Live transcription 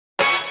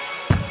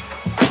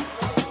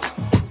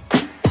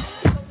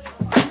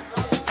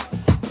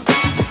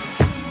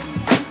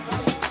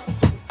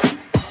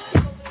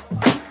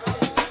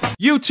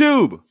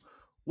YouTube.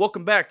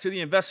 Welcome back to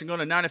the Investing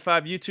on a 9 to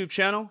 5 YouTube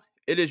channel.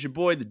 It is your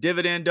boy, the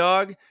Dividend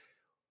Dog.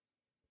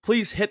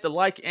 Please hit the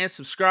like and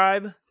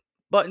subscribe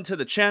button to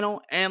the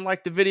channel and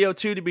like the video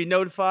too to be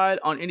notified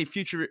on any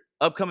future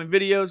upcoming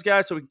videos,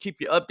 guys, so we can keep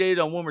you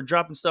updated on when we're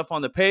dropping stuff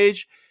on the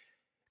page.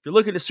 If you're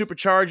looking to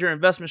supercharge your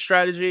investment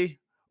strategy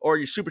or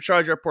you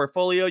supercharge your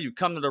portfolio, you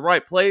come to the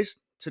right place.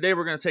 Today,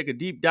 we're going to take a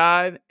deep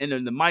dive into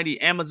the mighty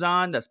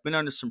Amazon that's been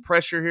under some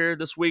pressure here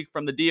this week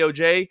from the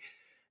DOJ.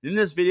 In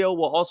this video,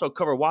 we'll also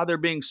cover why they're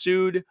being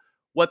sued,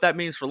 what that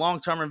means for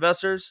long-term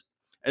investors.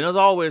 And as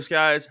always,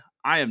 guys,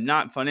 I am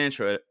not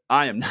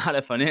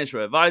a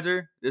financial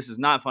advisor. This is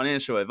not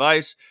financial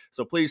advice.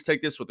 So please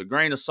take this with a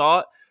grain of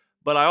salt.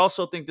 But I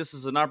also think this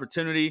is an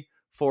opportunity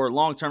for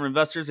long-term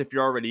investors if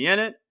you're already in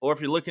it, or if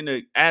you're looking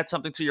to add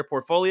something to your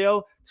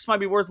portfolio. This might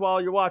be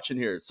worthwhile you're watching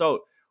here.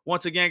 So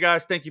once again,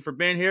 guys, thank you for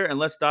being here, and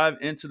let's dive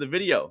into the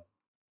video.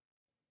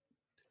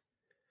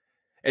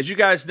 As you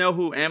guys know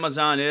who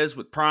Amazon is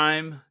with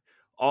Prime,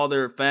 all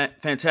their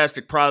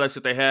fantastic products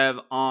that they have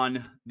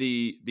on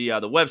the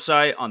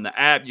website, on the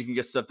app, you can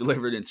get stuff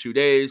delivered in 2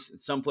 days. In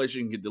some places,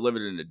 you can get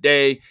delivered in a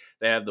day.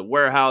 They have the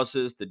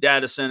warehouses, the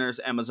data centers,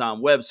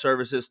 Amazon Web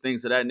Services,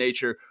 things of that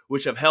nature,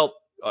 which have helped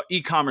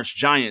e-commerce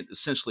giant,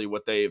 essentially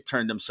what they've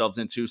turned themselves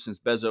into since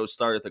Bezos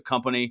started the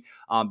company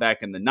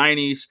back in the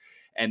 90s.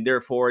 And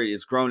therefore, he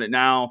has grown it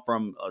now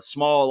from a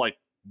small,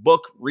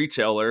 book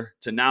retailer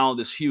to now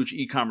this huge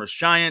e-commerce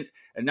giant.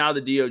 And now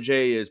the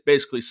DOJ is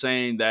basically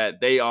saying that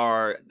they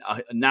are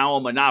now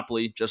a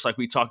monopoly, just like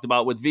we talked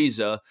about with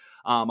Visa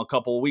a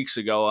couple of weeks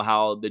ago,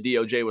 how the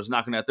DOJ was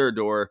knocking at their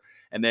door.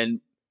 And then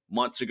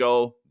months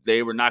ago,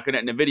 they were knocking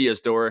at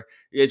NVIDIA's door.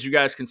 As you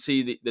guys can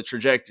see the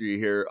trajectory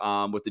here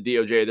with the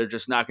DOJ, they're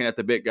just knocking at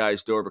the big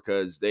guy's door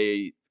because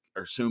they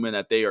are assuming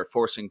that they are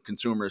forcing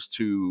consumers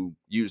to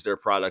use their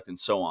product and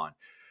so on.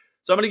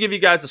 So I'm going to give you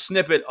guys a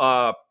snippet,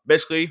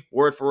 basically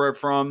word for word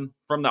from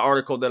the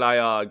article that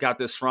I got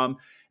this from.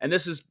 And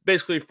this is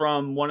basically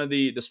from one of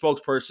the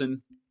spokesperson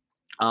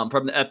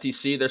from the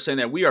FTC. They're saying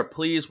that we are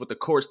pleased with the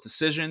court's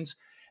decisions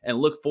and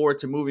look forward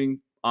to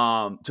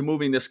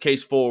moving this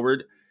case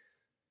forward.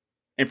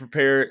 In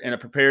a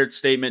prepared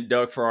statement,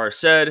 Doug Farrar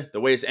said,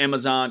 the ways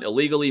Amazon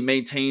illegally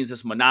maintains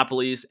its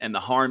monopolies and the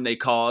harm they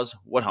cause,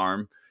 what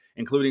harm,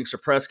 including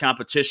suppressed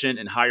competition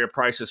and higher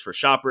prices for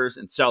shoppers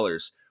and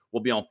sellers, will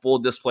be on full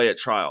display at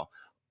trial.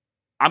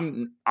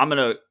 I'm going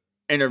to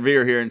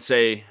interfere here and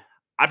say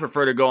I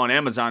prefer to go on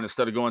Amazon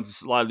instead of going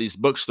to a lot of these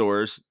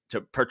bookstores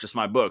to purchase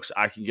my books.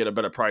 I can get a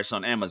better price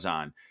on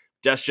Amazon.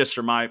 That's just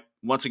for my,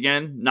 once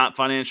again, not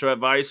financial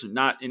advice,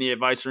 not any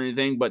advice or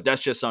anything, but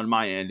that's just on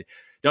my end.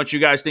 Don't you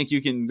guys think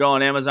you can go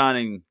on Amazon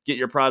and get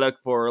your product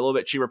for a little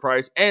bit cheaper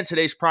price? And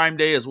today's Prime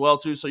Day as well,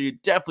 too, so you're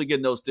definitely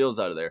getting those deals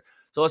out of there.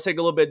 So let's take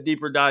a little bit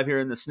deeper dive here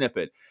in the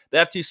snippet. The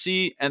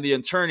FTC and the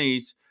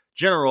attorneys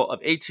general of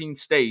 18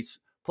 states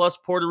plus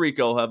Puerto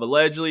Rico have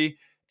allegedly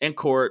in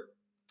court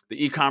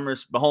the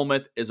e-commerce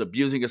behemoth is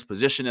abusing its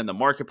position in the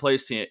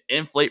marketplace to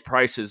inflate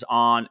prices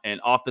on an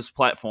office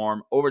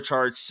platform,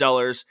 overcharge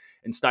sellers,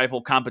 and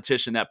stifle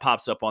competition that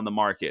pops up on the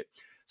market.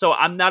 So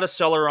I'm not a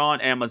seller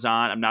on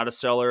Amazon. I'm not a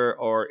seller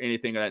or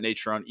anything of that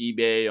nature on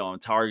eBay, on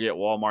Target,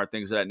 Walmart,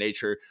 things of that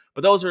nature.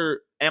 But those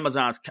are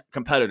Amazon's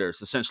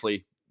competitors,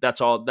 essentially. That's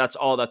all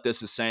that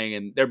this is saying.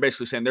 And they're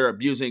basically saying they're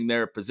abusing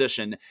their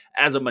position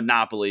as a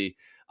monopoly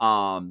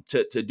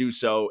to do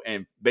so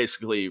and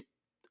basically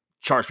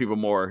charge people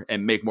more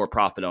and make more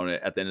profit on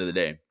it at the end of the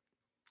day.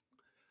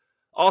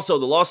 Also,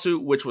 the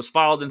lawsuit, which was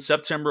filed in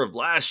September of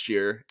last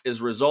year, is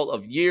a result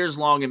of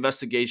years-long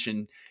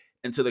investigation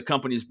into the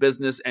company's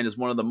business and is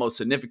one of the most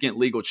significant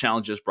legal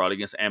challenges brought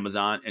against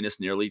Amazon in its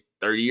nearly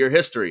 30-year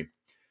history.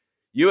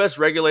 U.S.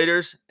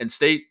 regulators and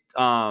state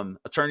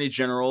attorney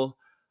general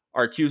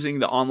are accusing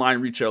the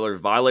online retailer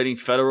of violating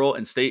federal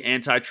and state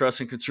antitrust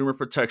and consumer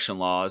protection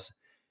laws.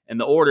 In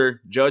the order,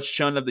 Judge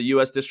Chun of the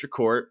U.S. District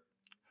Court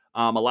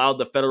allowed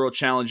the federal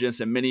challenges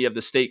and many of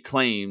the state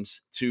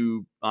claims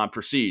to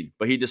proceed,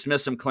 but he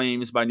dismissed some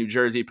claims by New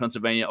Jersey,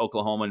 Pennsylvania,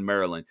 Oklahoma, and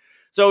Maryland.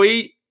 So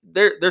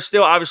they're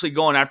still obviously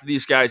going after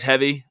these guys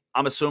heavy.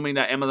 I'm assuming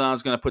that Amazon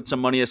is going to put some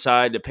money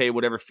aside to pay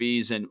whatever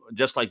fees, and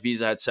just like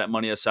Visa had set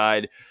money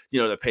aside,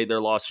 to pay their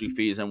lawsuit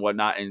fees and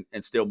whatnot,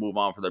 and still move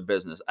on for their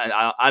business.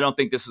 I don't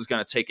think this is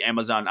going to take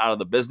Amazon out of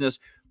the business,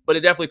 but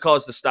it definitely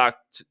caused the stock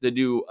to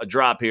do a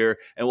drop here,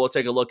 and we'll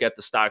take a look at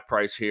the stock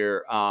price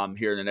here in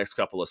the next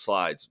couple of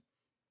slides.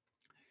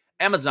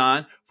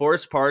 Amazon, for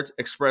its part,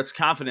 expressed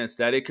confidence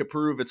that it could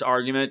prove its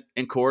argument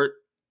in court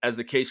as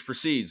the case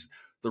proceeds.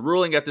 The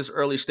ruling at this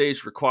early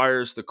stage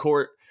requires the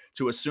court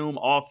to assume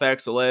all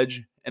facts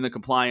alleged in the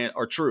complaint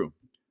are true.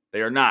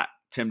 They are not,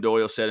 Tim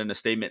Doyle said in a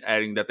statement,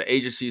 adding that the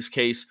agency's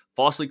case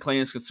falsely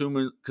claims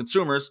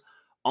consumers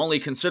only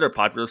consider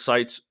popular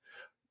sites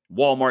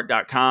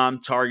Walmart.com,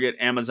 Target,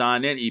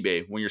 Amazon, and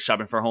eBay when you're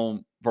shopping for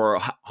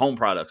home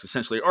products,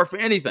 essentially, or for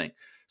anything.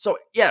 So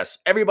yes,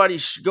 everybody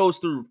goes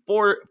through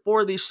four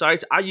of these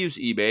sites. I use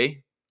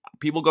eBay.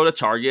 People go to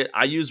Target.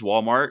 I use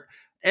Walmart.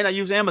 and I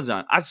use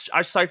Amazon. I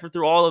cipher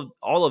through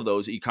all of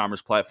those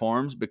e-commerce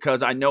platforms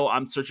because I know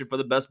I'm searching for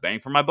the best bang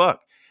for my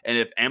buck. And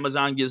if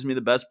Amazon gives me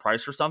the best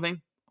price for something,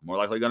 I'm more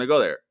likely going to go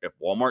there. If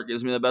Walmart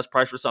gives me the best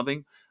price for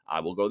something, I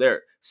will go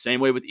there. Same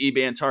way with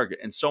eBay and Target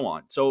and so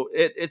on. So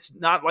it's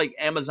not like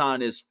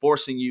Amazon is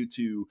forcing you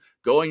to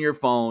go on your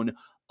phone,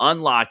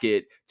 unlock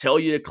it, tell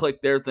you to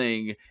click their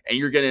thing, and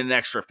you're getting an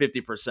extra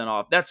 50%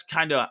 off. That's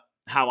kind of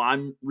how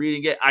I'm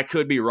reading it. I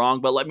could be wrong,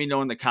 but let me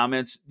know in the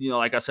comments.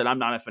 Like I said, I'm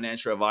not a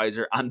financial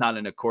advisor. I'm not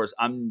in a course.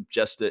 I'm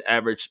just an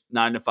average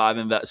 9 to 5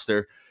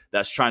 investor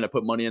that's trying to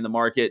put money in the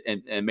market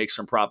and make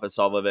some profits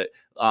off of it,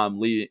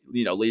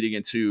 leading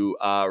into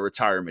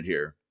retirement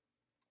here.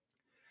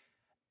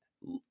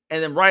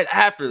 And then right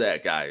after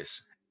that,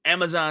 guys,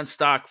 Amazon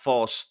stock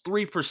falls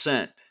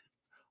 3%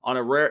 on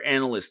a rare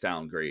analyst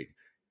downgrade.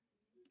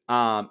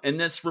 In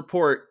this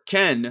report,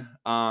 Ken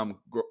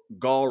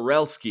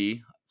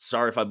Galrelski,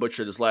 sorry if I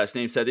butchered his last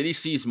name, said that he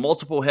sees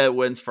multiple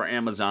headwinds for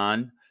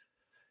Amazon.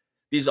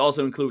 These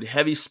also include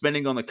heavy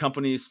spending on the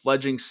company's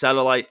fledgling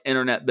satellite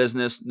internet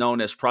business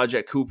known as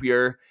Project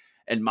Coopier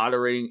and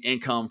moderating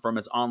income from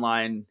its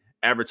online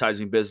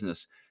advertising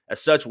business.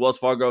 As such, Wells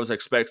Fargo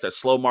expects a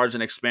slow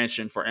margin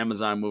expansion for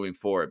Amazon moving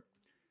forward.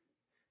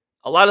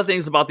 A lot of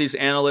things about these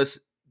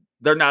analysts,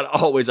 they're not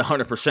always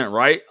 100%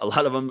 right. A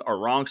lot of them are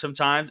wrong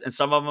sometimes, and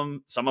some of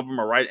them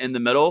are right in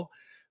the middle.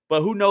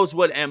 But who knows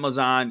what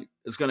Amazon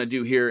is going to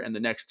do here in the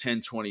next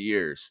 10, 20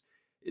 years.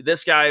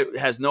 This guy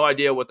has no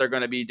idea what they're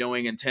going to be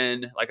doing in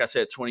 10, like I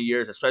said, 20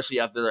 years,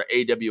 especially after their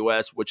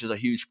AWS, which is a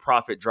huge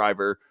profit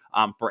driver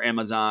for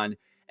Amazon.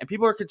 And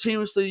people are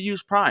continuously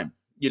use Prime,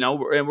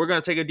 and we're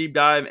going to take a deep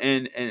dive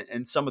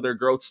in some of their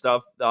growth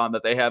stuff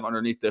that they have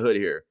underneath the hood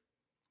here.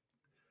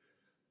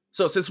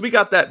 So since we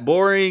got that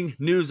boring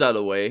news out of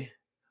the way,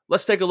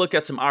 let's take a look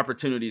at some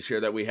opportunities here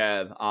that we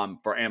have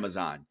for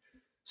Amazon.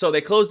 So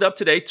they closed up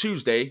today,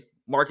 Tuesday.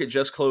 Market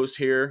just closed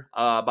here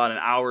about an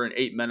hour and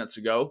 8 minutes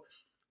ago.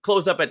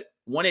 Closed up at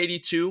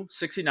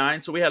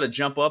 182.69. So we had a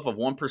jump up of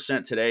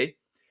 1% today.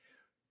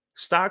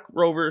 Stock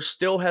Rover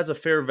still has a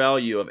fair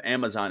value of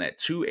Amazon at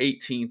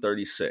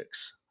 218.36.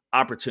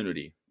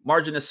 Opportunity.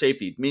 Margin of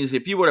safety means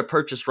if you were to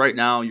purchase right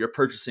now, you're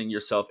purchasing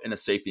yourself in a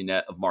safety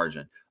net of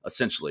margin,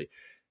 essentially,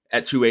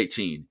 at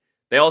 218.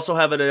 They also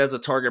have it as a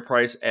target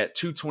price at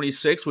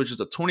 226, which is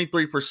a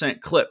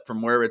 23% clip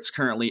from where it's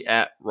currently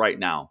at right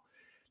now.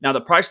 Now,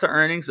 the price to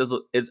earnings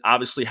is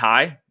obviously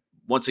high.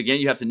 Once again,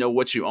 you have to know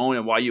what you own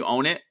and why you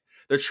own it.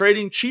 They're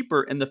trading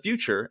cheaper in the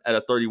future at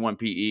a 31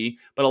 PE,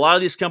 but a lot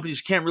of these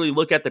companies can't really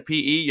look at the PE.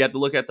 You have to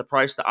look at the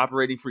price to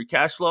operating free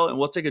cash flow, and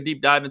we'll take a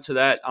deep dive into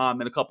that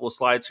in a couple of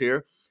slides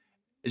here.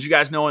 As you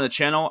guys know on the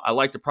channel, I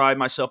like to pride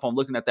myself on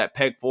looking at that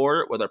peg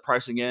forward, where they're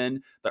pricing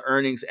in the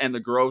earnings and the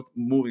growth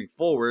moving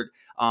forward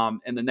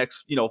in the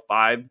next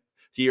 5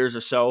 years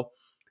or so.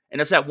 And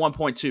it's at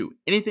 1.2.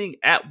 Anything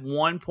at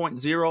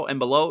 1.0 and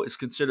below is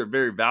considered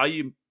very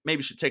value. Maybe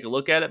you should take a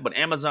look at it. But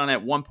Amazon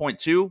at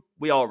 1.2,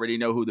 we already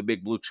know who the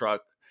big blue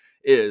truck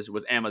is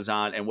with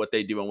Amazon and what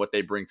they do and what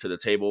they bring to the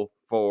table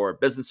for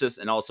businesses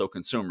and also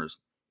consumers.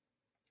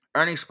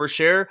 Earnings per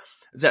share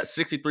is at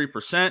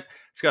 63%.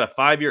 It's got a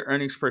 5-year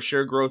earnings per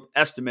share growth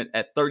estimate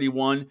at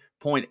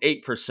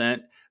 31.8%.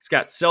 It's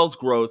got sales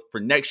growth for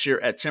next year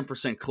at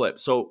 10% clip.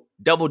 So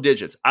double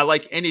digits. I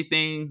like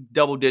anything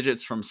double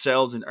digits from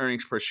sales and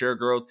earnings per share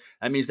growth.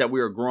 That means that we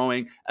are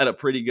growing at a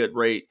pretty good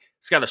rate.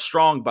 It's got a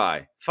strong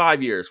buy.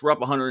 5 years, we're up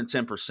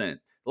 110%.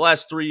 The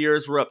last 3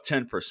 years, we're up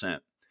 10%.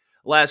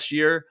 Last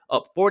year,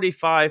 up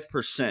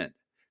 45%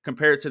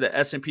 compared to the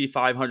S&P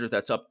 500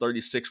 that's up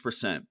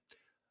 36%.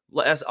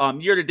 Last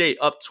year to date,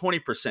 up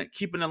 20%,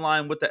 keeping in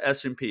line with the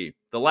S&P.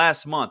 The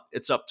last month,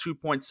 it's up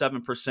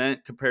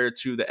 2.7% compared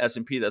to the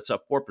S&P that's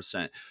up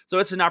 4%. So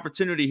it's an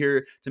opportunity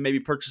here to maybe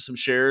purchase some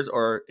shares,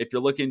 or if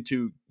you're looking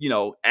to,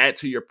 add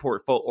to your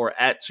portfolio or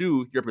add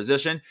to your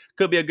position,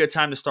 could be a good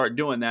time to start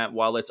doing that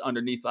while it's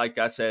underneath, like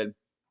I said,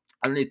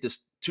 underneath this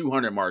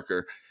 200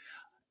 marker.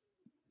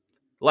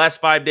 Last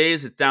 5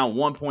 days, it's down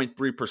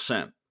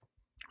 1.3%.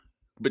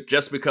 But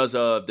just because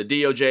of the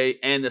DOJ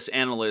and this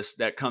analyst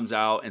that comes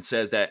out and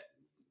says that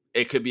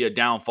it could be a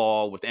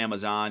downfall with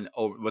Amazon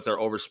with their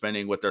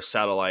overspending with their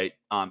satellite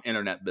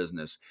internet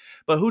business.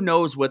 But who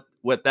knows what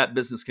that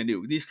business can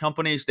do? These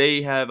companies,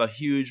 they have a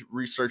huge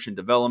research and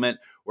development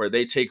where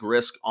they take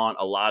risk on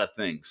a lot of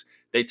things.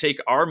 They take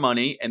our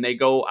money and they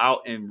go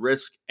out and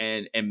risk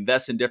and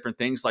invest in different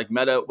things like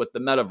Meta with the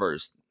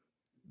metaverse.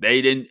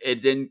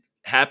 It didn't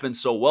happen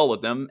so well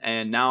with them,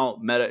 and now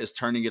Meta is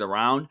turning it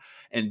around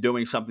and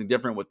doing something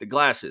different with the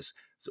glasses.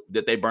 So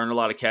did they burn a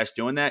lot of cash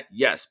doing that?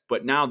 Yes,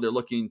 but now they're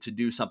looking to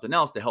do something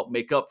else to help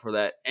make up for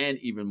that and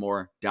even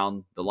more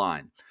down the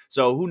line.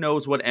 So who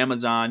knows what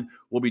Amazon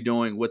will be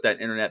doing with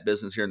that internet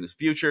business here in the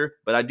future?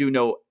 But I do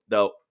know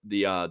the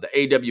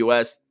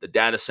AWS, the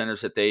data centers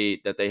that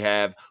they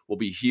have will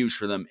be huge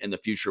for them in the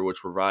future,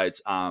 which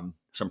provides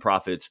some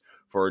profits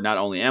for not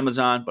only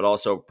Amazon, but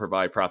also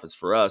provide profits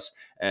for us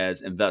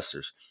as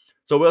investors.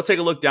 So we'll take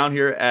a look down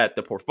here at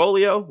the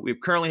portfolio. We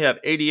currently have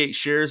 88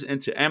 shares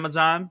into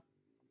Amazon.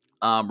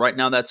 Right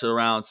now, that's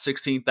around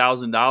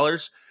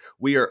 $16,000.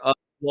 We are up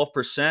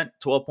 12%,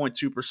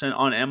 12.2%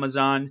 on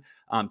Amazon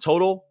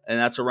total, and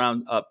that's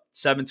around up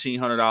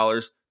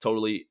 $1,700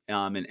 totally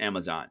in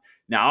Amazon.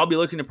 Now, I'll be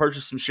looking to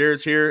purchase some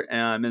shares here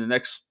in the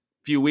next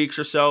few weeks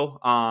or so.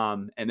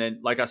 And then,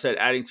 like I said,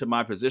 adding to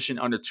my position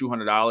under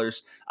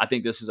 $200. I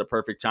think this is a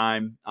perfect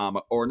time,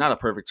 or not a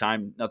perfect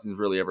time. Nothing's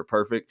really ever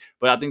perfect,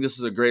 but I think this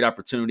is a great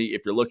opportunity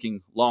if you're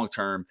looking long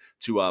term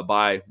to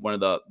buy one of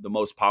the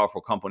most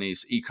powerful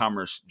companies,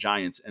 e-commerce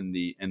giants in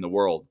the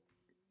world.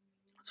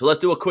 So let's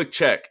do a quick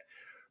check.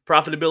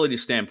 Profitability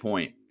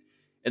standpoint.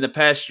 In the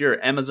past year,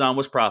 Amazon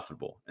was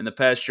profitable. In the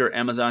past year,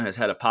 Amazon has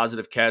had a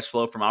positive cash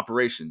flow from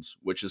operations,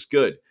 which is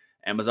good.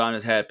 Amazon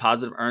has had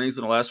positive earnings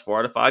in the last 4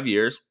 out of 5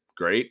 years.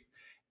 Great.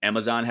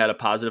 Amazon had a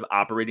positive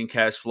operating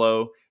cash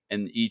flow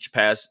in each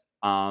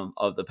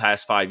of the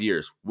past 5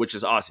 years, which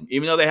is awesome.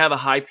 Even though they have a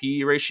high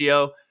PE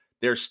ratio,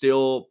 they're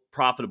still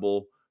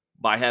profitable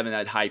by having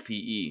that high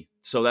PE.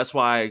 So that's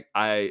why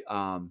I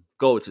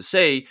go to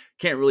say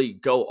can't really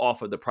go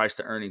off of the price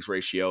to earnings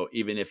ratio,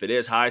 even if it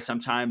is high.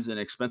 Sometimes an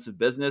expensive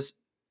business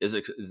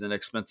is an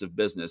expensive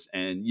business,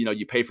 and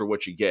you pay for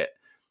what you get.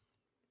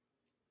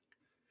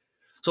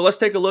 So let's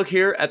take a look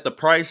here at the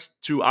price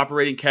to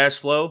operating cash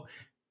flow.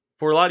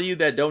 For a lot of you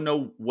that don't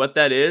know what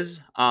that is,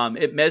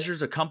 it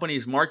measures a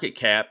company's market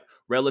cap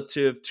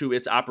relative to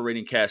its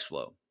operating cash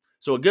flow.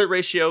 So a good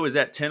ratio is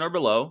at 10 or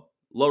below.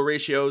 Low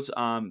ratios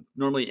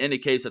normally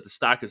indicates that the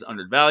stock is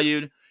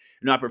undervalued.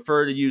 I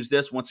prefer to use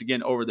this once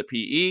again over the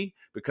PE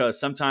because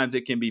sometimes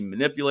it can be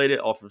manipulated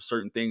off of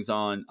certain things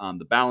on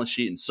the balance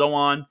sheet and so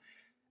on.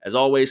 As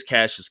always,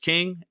 cash is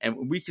king.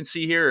 And we can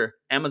see here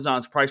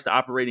Amazon's price to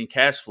operating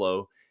cash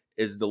flow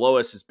is the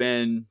lowest it's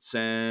been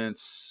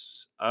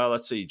since,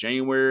 let's see,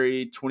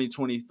 January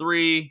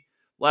 2023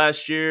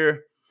 last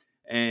year.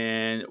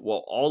 And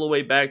well, all the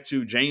way back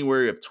to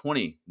January of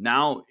 20.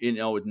 Now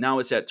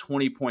it's at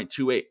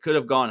 20.28. Could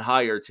have gone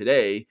higher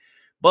today,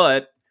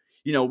 but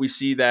we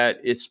see that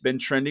it's been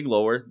trending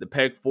lower. The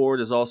peg forward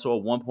is also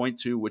a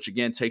 1.2, which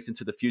again takes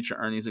into the future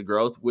earnings and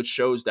growth, which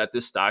shows that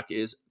this stock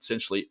is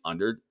essentially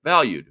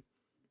undervalued.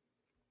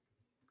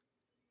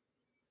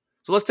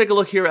 So let's take a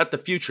look here at the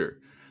future.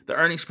 The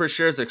earnings per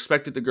share is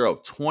expected to grow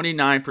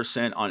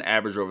 29% on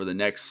average over the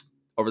next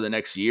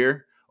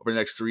year, over the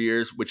next 3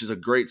 years, which is a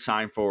great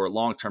sign for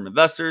long-term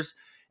investors.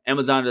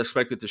 Amazon is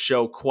expected to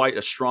show quite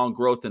a strong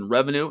growth in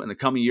revenue. In the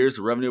coming years,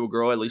 the revenue will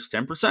grow at least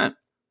 10%.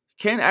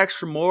 Can't ask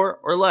for more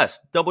or less.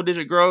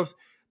 Double-digit growth,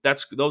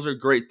 those are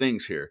great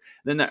things here.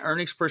 Then the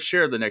earnings per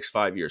share the next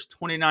 5 years,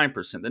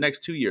 29%. The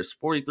next 2 years,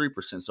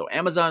 43%. So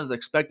Amazon is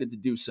expected to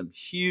do some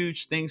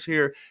huge things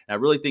here. And I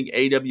really think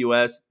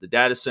AWS, the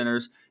data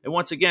centers, and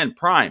once again,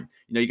 Prime.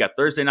 You got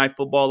Thursday Night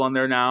Football on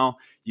there now.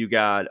 You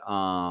got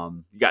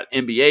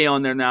NBA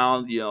on there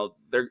now.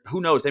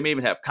 Who knows? They may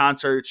even have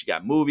concerts. You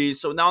got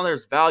movies. So now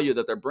there's value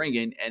that they're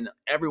bringing, and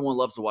everyone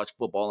loves to watch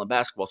football and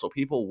basketball. So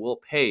people will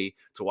pay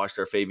to watch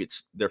their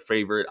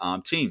favorite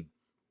team.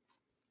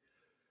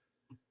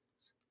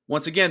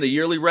 Once again, the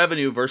yearly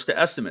revenue versus the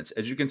estimates.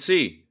 As you can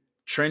see,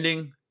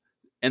 trending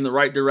in the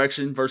right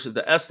direction versus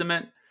the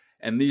estimate.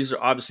 And these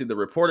are obviously the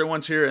reported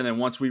ones here. And then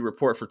once we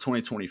report for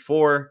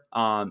 2024,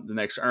 the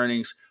next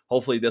earnings,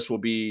 hopefully this will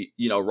be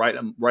right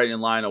in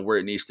line on where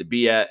it needs to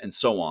be at, and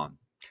so on.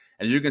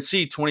 And as you can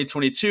see,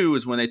 2022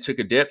 is when they took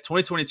a dip.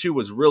 2022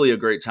 was really a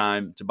great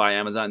time to buy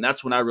Amazon.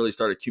 That's when I really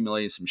started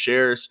accumulating some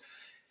shares.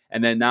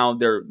 And then now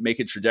they're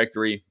making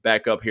trajectory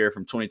back up here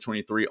from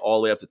 2023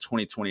 all the way up to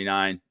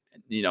 2029.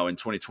 In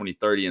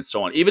 2020-30 and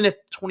so on. Even if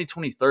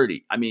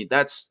 2020-30, I mean,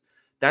 that's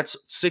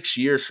 6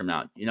 years from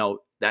now.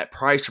 That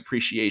price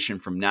appreciation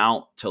from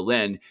now till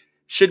then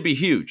should be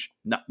huge.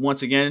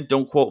 Once again,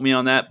 don't quote me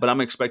on that, but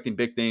I'm expecting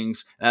big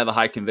things. I have a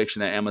high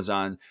conviction that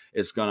Amazon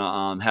is going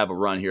to have a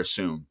run here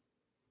soon.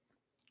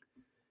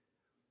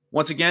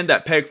 Once again,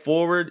 that peg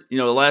forward,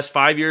 the last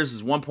 5 years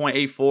is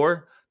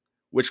 1.84.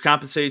 Which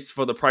compensates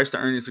for the price to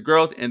earnings to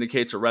growth,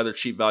 indicates a rather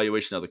cheap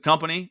valuation of the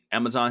company.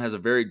 Amazon has a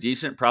very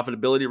decent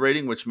profitability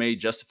rating, which may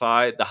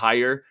justify the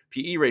higher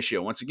PE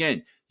ratio. Once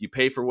again, you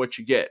pay for what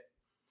you get.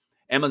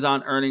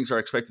 Amazon earnings are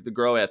expected to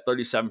grow at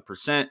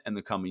 37% in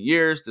the coming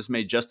years. This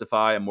may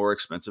justify a more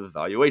expensive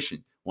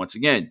valuation. Once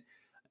again,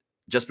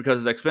 just because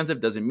it's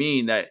expensive doesn't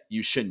mean that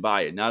you shouldn't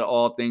buy it. Not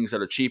all things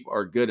that are cheap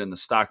are good in the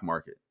stock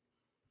market.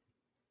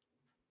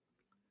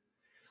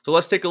 So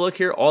let's take a look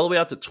here all the way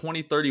out to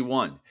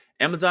 2031.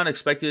 Amazon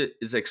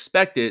is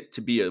expected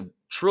to be a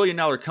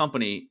trillion-dollar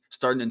company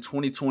starting in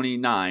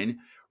 2029.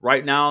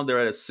 Right now, they're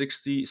at a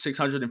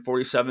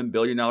 $647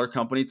 billion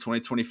company.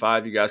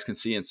 2025, you guys can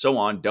see, and so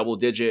on.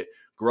 Double-digit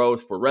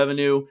growth for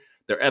revenue.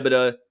 Their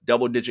EBITDA,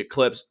 double-digit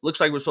clips.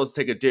 Looks like we're supposed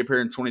to take a dip here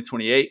in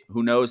 2028.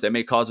 Who knows? They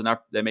may cause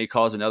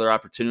another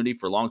opportunity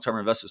for long-term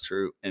investors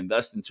to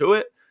invest into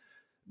it.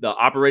 The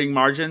operating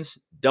margins,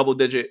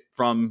 double-digit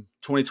from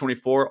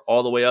 2024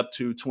 all the way up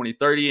to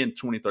 2030 and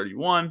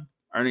 2031.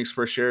 earnings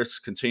per share is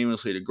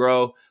continuously to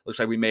grow. Looks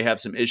like we may have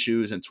some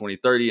issues in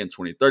 2030 and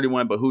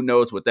 2031, but who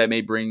knows what that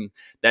may bring.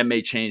 That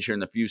may change here in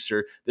the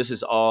future. This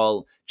is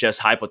all just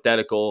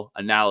hypothetical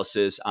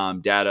analysis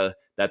data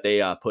that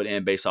they put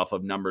in based off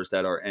of numbers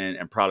that are in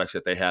and products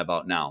that they have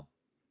out now.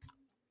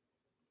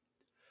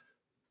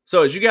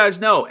 So as you guys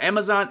know,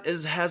 Amazon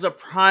has a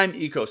Prime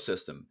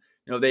ecosystem.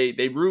 You know,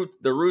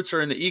 the roots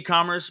are in the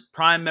e-commerce.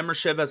 Prime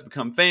membership has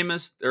become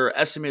famous. There are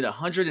estimated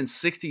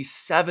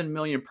 167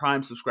 million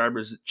Prime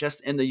subscribers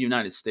just in the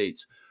United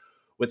States,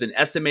 with an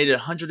estimated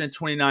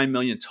 129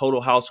 million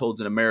total households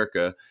in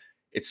America.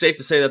 It's safe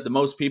to say that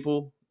most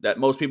people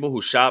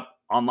who shop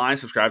online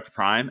subscribe to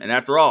Prime. And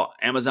after all,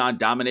 Amazon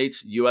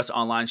dominates U.S.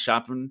 online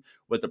shopping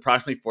with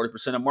approximately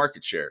 40% of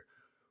market share,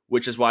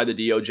 which is why the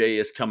DOJ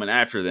is coming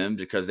after them,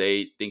 because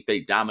they think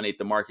they dominate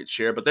the market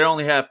share, but they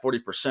only have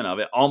 40% of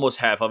it, almost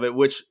half of it,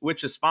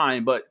 which is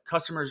fine. But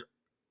customers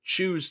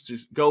choose to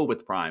go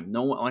with Prime.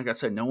 No one, like I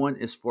said, no one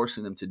is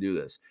forcing them to do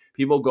this.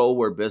 People go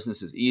where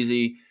business is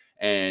easy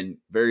and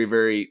very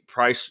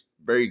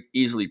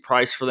easily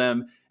priced for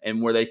them,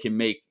 and where they can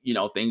make,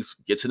 things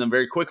get to them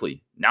very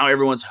quickly. Now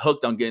everyone's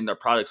hooked on getting their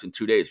products in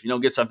 2 days. If you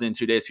don't get something in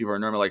 2 days, people are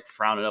normally like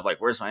frowning up, like,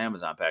 where's my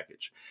Amazon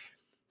package?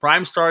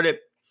 Prime started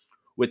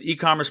with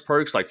e-commerce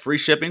perks like free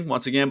shipping,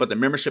 once again, but the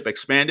membership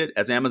expanded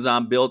as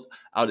Amazon built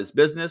out its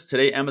business.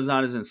 Today,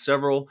 Amazon is in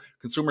several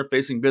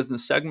consumer-facing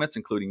business segments,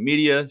 including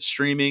media,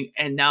 streaming,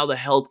 and now the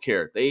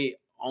healthcare. They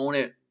own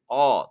it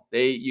all.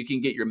 You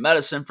can get your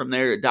medicine from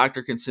there. Your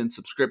doctor can send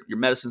your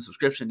medicine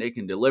subscription. They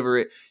can deliver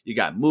it. You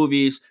got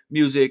movies,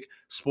 music,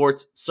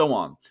 sports, so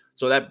on.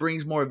 So that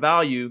brings more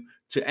value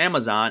to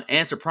Amazon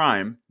and to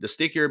Prime. The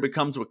stickier it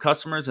becomes with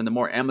customers and the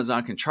more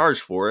Amazon can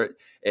charge for it,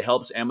 it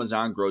helps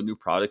Amazon grow new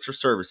products or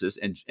services.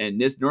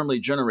 And this normally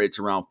generates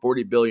around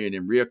 $40 billion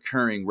in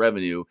recurring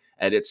revenue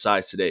at its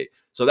size today.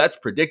 So that's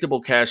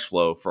predictable cash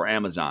flow for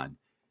Amazon,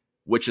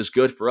 which is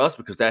good for us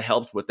because that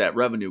helps with that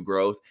revenue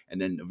growth.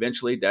 And then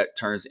eventually that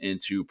turns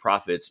into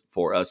profits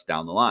for us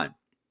down the line.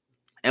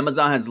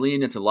 Amazon has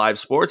leaned into live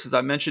sports, as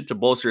I mentioned, to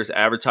bolster its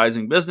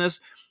advertising business,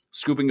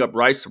 scooping up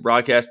rights to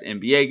broadcast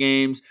NBA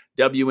games,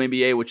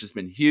 WNBA, which has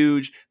been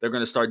huge. They're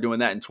going to start doing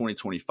that in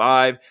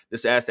 2025.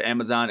 This adds to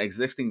Amazon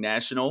existing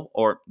national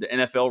or the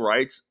NFL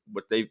rights.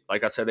 But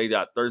like I said, they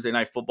got Thursday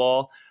Night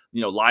Football.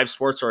 Live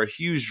sports are a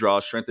huge draw,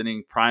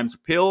 strengthening Prime's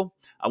appeal.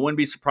 I wouldn't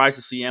be surprised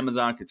to see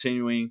Amazon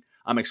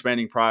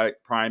expanding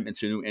Prime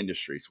into new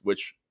industries,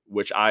 which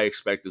I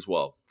expect as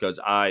well, because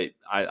I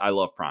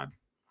love Prime.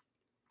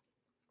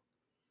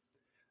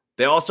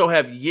 They also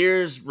have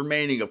years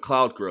remaining of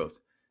cloud growth.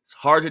 It's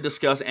hard to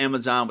discuss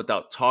Amazon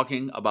without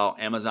talking about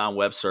Amazon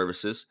Web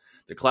Services.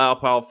 The cloud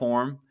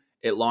platform,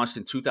 it launched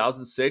in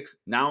 2006.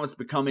 Now it's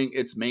becoming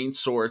its main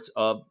source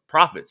of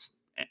profits.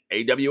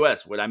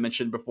 AWS, what I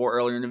mentioned before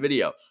earlier in the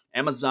video.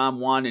 Amazon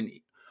won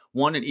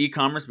in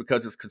e-commerce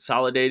because it's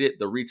consolidated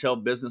the retail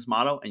business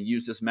model and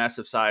used this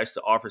massive size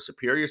to offer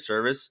superior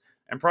service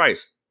and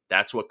price.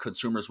 That's what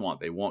consumers want.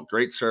 They want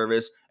great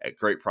service at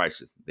great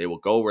prices. They will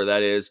go where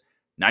that is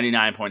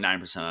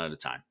 99.9% of the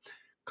time.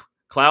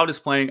 Cloud is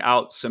playing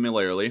out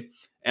similarly.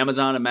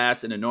 Amazon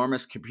amassed an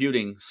enormous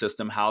computing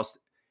system housed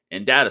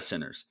in data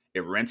centers.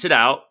 It rents it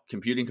out,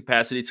 computing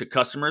capacity to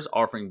customers,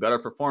 offering better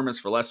performance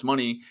for less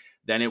money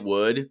than it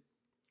would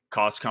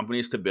cost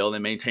companies to build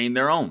and maintain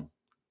their own.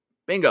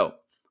 Bingo.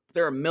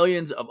 There are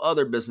millions of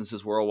other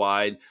businesses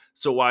worldwide,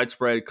 so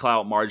widespread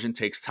cloud margin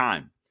takes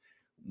time,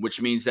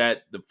 which means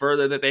that the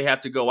further that they have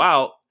to go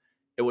out,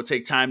 it will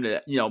take time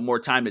to, more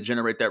time to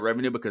generate that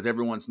revenue, because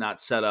everyone's not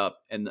set up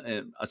and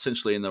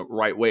essentially in the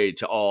right way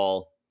to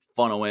all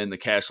funnel in the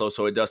cash flow.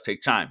 So it does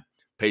take time.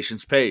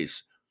 Patience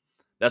pays.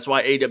 That's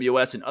why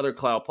AWS and other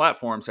cloud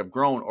platforms have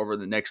grown over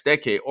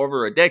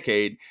a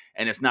decade,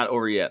 and it's not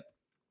over yet.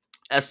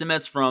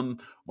 Estimates from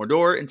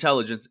Mordor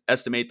Intelligence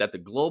estimate that the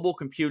global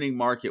computing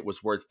market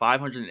was worth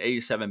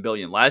 $587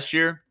 billion last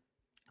year.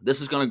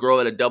 This is going to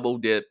grow at a double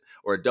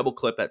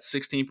clip at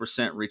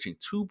 16%, reaching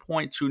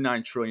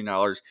 $2.29 trillion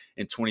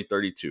in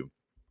 2032,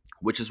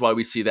 which is why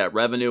we see that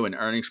revenue and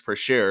earnings per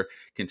share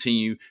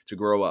continue to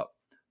grow up.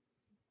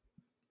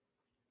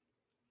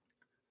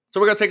 So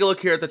we're going to take a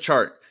look here at the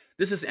chart.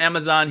 This is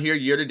Amazon here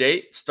year to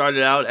date.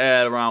 Started out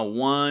at around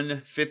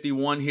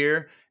 151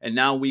 here, and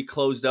now we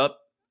closed up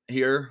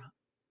here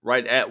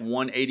right at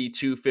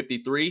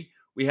 182.53.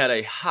 We had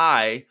a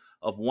high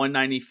of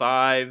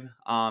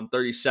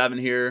 195.37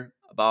 here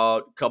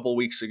about a couple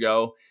weeks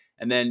ago,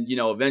 and then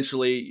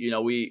eventually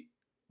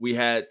we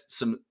had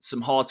some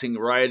halting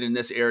right in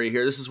this area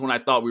here. This is when I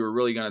thought we were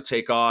really going to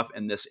take off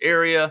in this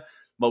area,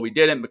 but we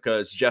didn't,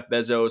 because Jeff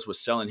Bezos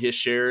was selling his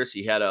shares.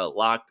 He had a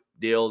lock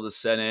deal to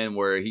set in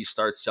where he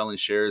starts selling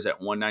shares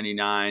at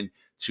 199,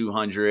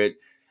 200,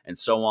 and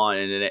so on,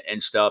 and then it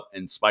inched up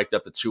and spiked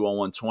up to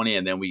 201.20,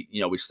 and then we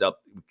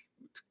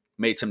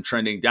made some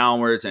trending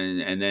downwards,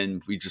 and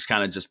then we just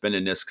kind of just been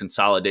in this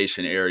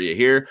consolidation area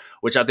here,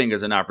 which I think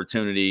is an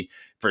opportunity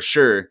for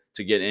sure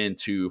to get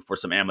into for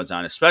some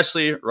Amazon,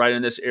 especially right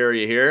in this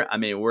area here. I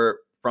mean, we're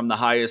from the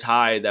highest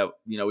high that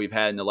we've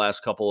had in the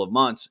last couple of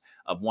months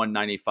of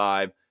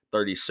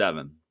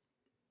 195.37.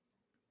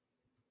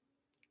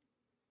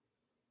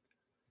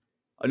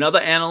 Another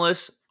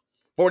analyst,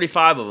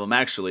 45 of them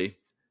actually,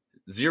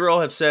 0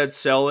 have said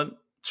sell it.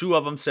 2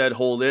 of them said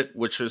hold it,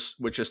 which is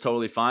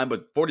totally fine.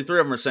 But 43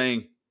 of them are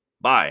saying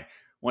buy.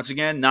 Once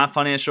again, not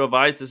financial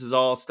advice. This is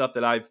all stuff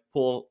that I've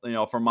pulled,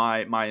 from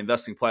my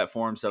investing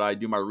platforms that I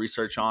do my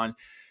research on.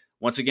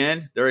 Once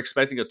again, they're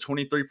expecting a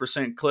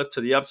 23% clip to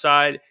the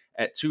upside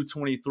at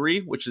 223,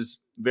 which is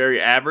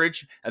very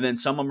average. And then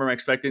some of them are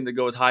expecting to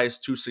go as high as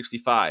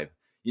 265.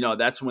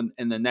 That's when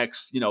in the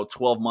next,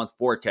 12-month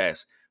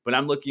forecast. But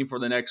I'm looking for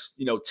the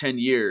next, 10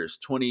 years,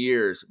 20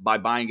 years by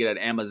buying it at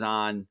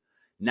Amazon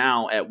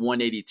now at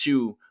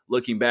 182,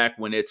 looking back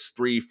when it's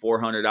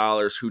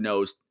 $300-$400, who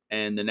knows,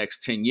 in the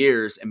next 10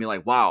 years, and be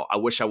like, wow, I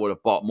wish I would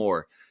have bought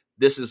more.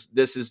 This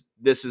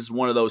is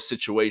one of those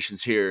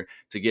situations here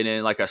to get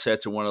in, like I said,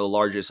 to one of the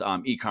largest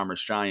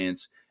e-commerce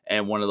giants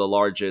and one of the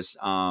largest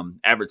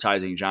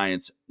advertising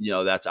giants,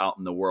 that's out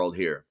in the world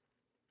here.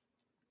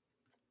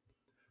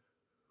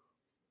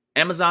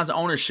 Amazon's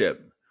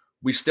ownership,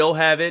 we still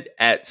have it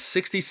at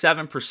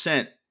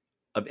 67%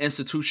 of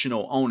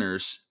institutional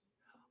owners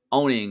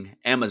owning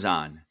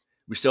Amazon.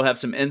 We still have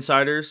some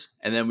insiders,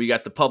 and then we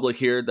got the public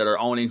here that are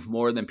owning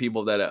more than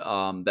people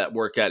that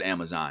work at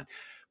Amazon.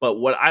 But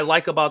what I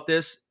like about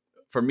this,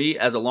 for me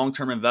as a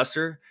long-term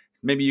investor,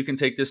 maybe you can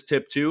take this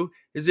tip too,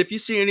 is if you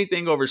see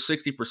anything over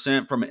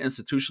 60% from an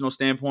institutional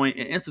standpoint,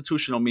 and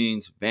institutional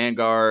means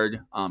Vanguard,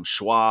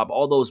 Schwab,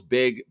 all those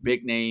big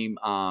name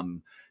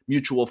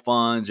mutual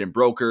funds and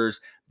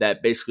brokers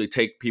that basically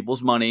take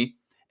people's money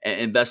and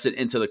invest it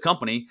into the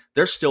company,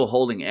 they're still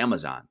holding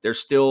Amazon. They're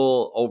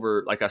still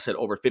over, like I said,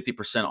 over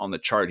 50% on the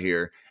chart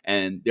here.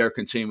 And they're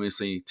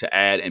continuously to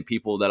add. And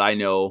people that I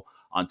know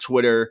on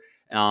Twitter,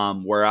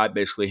 where I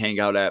basically hang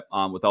out at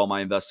with all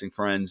my investing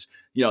friends,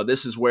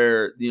 this is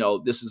where,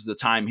 this is the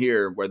time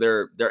here where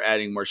they're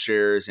adding more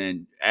shares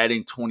and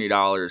adding $20,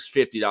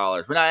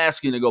 $50. We're not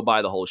asking you to go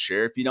buy the whole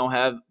share. If you don't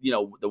have,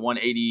 the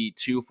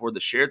 182 for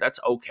the share, that's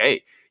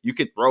okay. You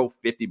could throw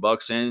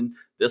 $50 in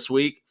this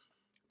week,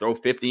 throw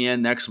 50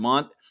 in next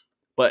month,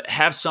 but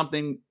have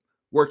something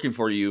working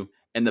for you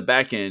in the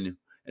back end.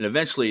 And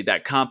eventually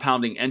that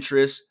compounding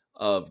interest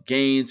of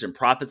gains and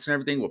profits and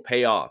everything will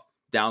pay off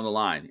down the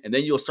line. And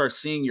then you'll start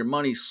seeing your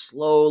money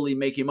slowly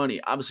making money.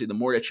 Obviously, the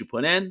more that you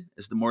put in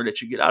is the more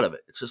that you get out of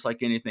it. It's just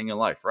like anything in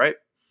life, right?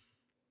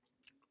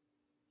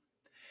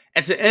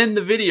 And to end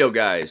the video,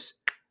 guys,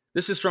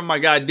 this is from my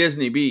guy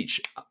Disney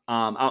Beach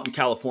out in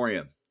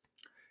California.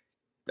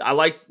 I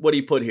like what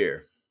he put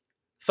here.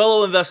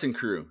 Fellow investing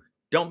crew,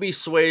 don't be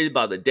swayed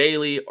by the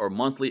daily or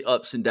monthly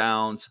ups and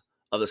downs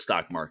of the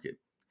stock market.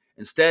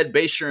 Instead,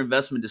 base your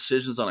investment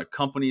decisions on a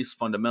company's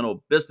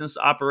fundamental business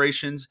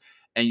operations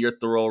and your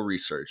thorough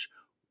research,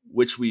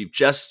 which we've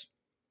just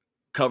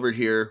covered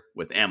here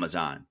with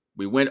Amazon.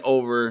 We went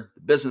over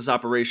the business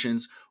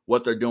operations,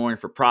 what they're doing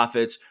for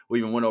profits. We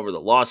even went over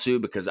the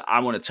lawsuit because I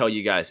want to tell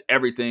you guys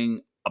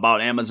everything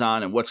about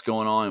Amazon and what's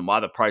going on and why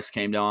the price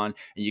came down.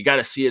 And you got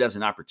to see it as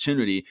an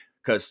opportunity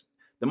because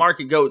the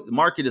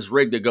market is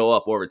rigged to go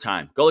up over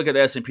time. Go look at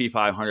the S&P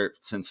 500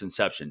 since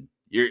inception.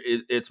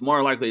 It's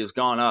more likely it's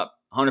gone up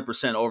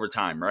 100% over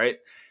time, right?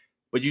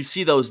 But you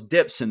see those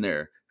dips in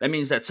there. That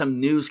means that some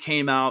news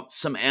came out.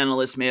 Some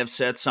analysts may have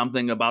said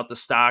something about the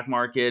stock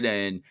market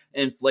and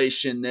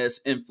inflation this,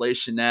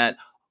 inflation that.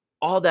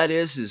 All that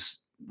is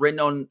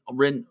written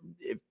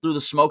through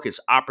the smoke is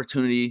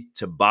opportunity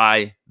to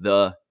buy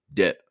the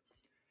dip.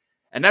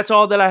 And that's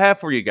all that I have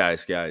for you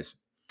guys.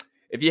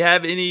 If you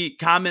have any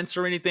comments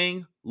or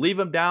anything, leave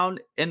them down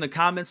in the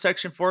comment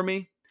section for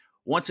me.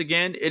 Once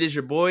again, it is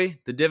your boy,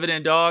 the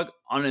Dividend Dog,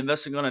 on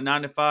Investing on a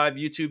 9 to 5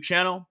 YouTube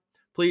channel.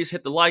 Please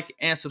hit the like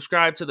and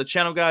subscribe to the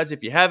channel, guys,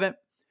 if you haven't.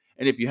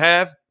 And if you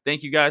have,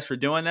 thank you guys for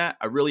doing that.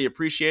 I really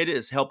appreciate it.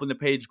 It's helping the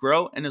page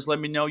grow and it's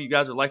letting me know you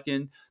guys are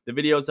liking the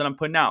videos that I'm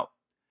putting out.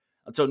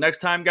 Until next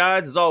time,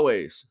 guys, as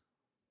always,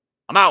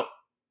 I'm out.